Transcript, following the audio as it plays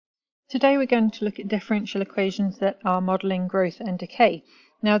Today we're going to look at differential equations that are modelling growth and decay.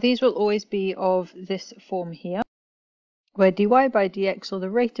 Now these will always be of this form here, where dy by dx, or the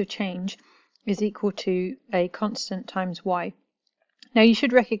rate of change, is equal to a constant times y. Now you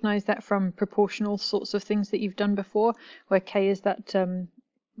should recognise that from proportional sorts of things that you've done before, where k is that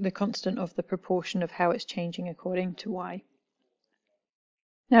the constant of the proportion of how it's changing according to y.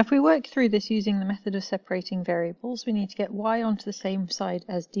 Now if we work through this using the method of separating variables, we need to get y onto the same side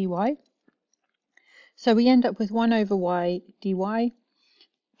as dy. So we end up with 1 over y dy.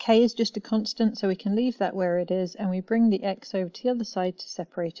 K is just a constant, so we can leave that where it is, and we bring the x over to the other side to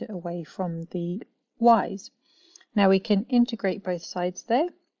separate it away from the y's. Now we can integrate both sides there.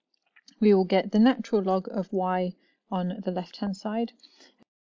 We will get the natural log of y on the left-hand side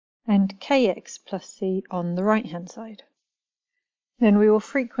and kx plus c on the right-hand side. Then we will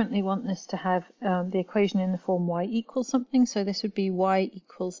frequently want this to have the equation in the form y equals something, so this would be y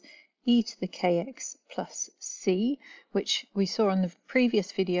equals e to the kx plus c, which we saw on the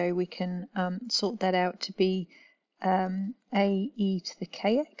previous video. We can sort that out to be a e to the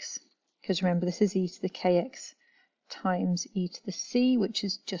kx, because remember this is e to the kx times e to the c, which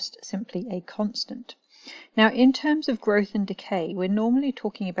is just simply a constant. Now in terms of growth and decay, we're normally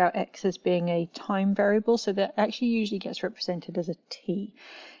talking about x as being a time variable, so that actually usually gets represented as a t.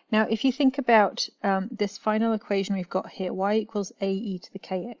 Now if you think about this final equation we've got here, y equals a e to the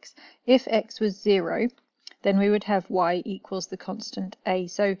kx. If x was 0, then we would have y equals the constant a.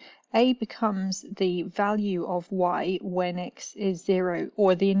 So a becomes the value of y when x is 0,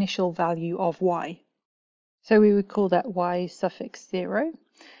 or the initial value of y. So we would call that y suffix 0.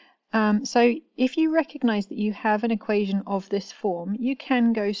 So if you recognize that you have an equation of this form, you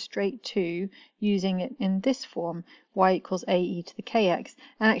can go straight to using it in this form, y equals a e to the kx,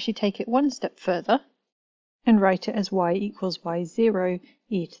 and actually take it one step further and write it as y equals y0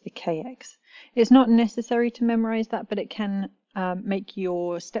 e to the kx. It's not necessary to memorize that, but it can make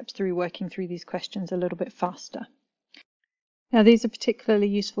your steps through working through these questions a little bit faster. Now these are particularly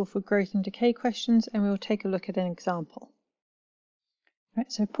useful for growth and decay questions, and we'll take a look at an example. Right,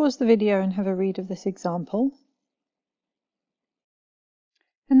 so pause the video and have a read of this example.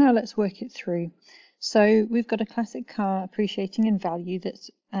 And now let's work it through. So we've got a classic car appreciating in value that's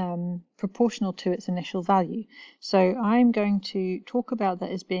proportional to its initial value. So I'm going to talk about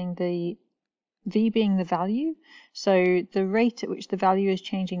that as being the v being the value. So the rate at which the value is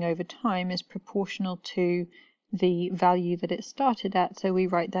changing over time is proportional to the value that it started at. So we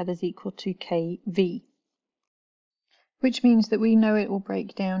write that as equal to kv. Which means that we know it will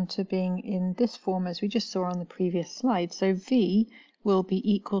break down to being in this form as we just saw on the previous slide. So v will be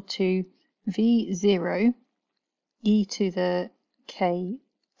equal to v0 e to the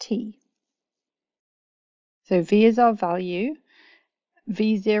kt. So v is our value,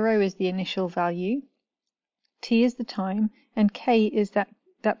 v0 is the initial value, t is the time, and k is that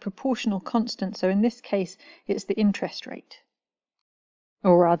proportional constant. So in this case, it's the interest rate,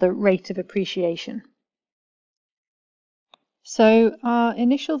 or rather rate of appreciation. So our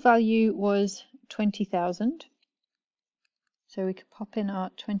initial value was 20,000. So we could pop in our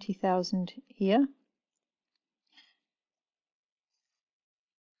 20,000 here.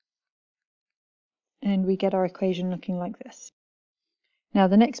 And we get our equation looking like this. Now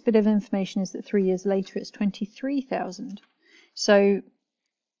the next bit of information is that 3 years later it's 23,000. So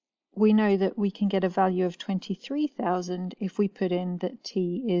we know that we can get a value of 23,000 if we put in that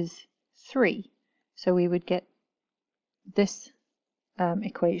t is 3. So we would get this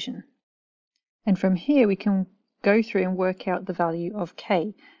equation. And from here we can go through and work out the value of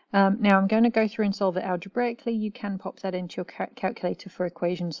k. Now I'm going to go through and solve it algebraically. You can pop that into your calculator for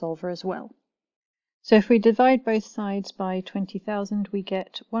equation solver as well. So if we divide both sides by 20,000, we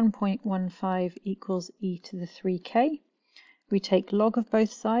get 1.15 equals e to the 3k. We take log of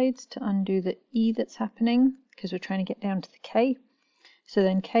both sides to undo the e that's happening, because we're trying to get down to the k. So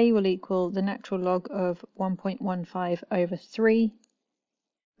then k will equal the natural log of 1.15 over 3,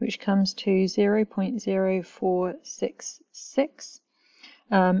 which comes to 0.0466.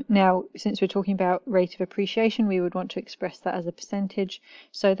 Now, since we're talking about rate of appreciation, we would want to express that as a percentage.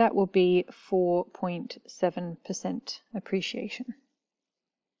 So that will be 4.7% appreciation.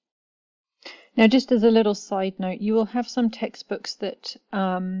 Now, just as a little side note, you will have some textbooks that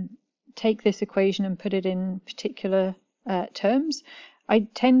take this equation and put it in particular terms. I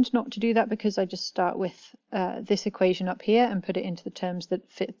tend not to do that because I just start with this equation up here and put it into the terms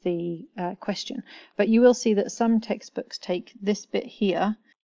that fit the question. But you will see that some textbooks take this bit here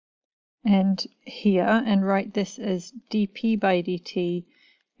and write this as dp by dt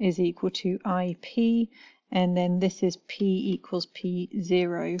is equal to ip, and then this is p equals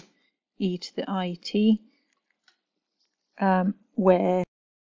p0 e to the it, where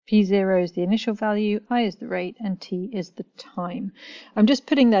p0 is the initial value, I is the rate, and t is the time. I'm just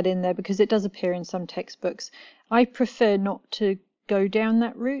putting that in there because it does appear in some textbooks. I prefer not to go down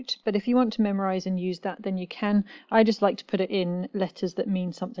that route, but if you want to memorize and use that, then you can. I just like to put it in letters that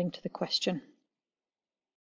mean something to the question.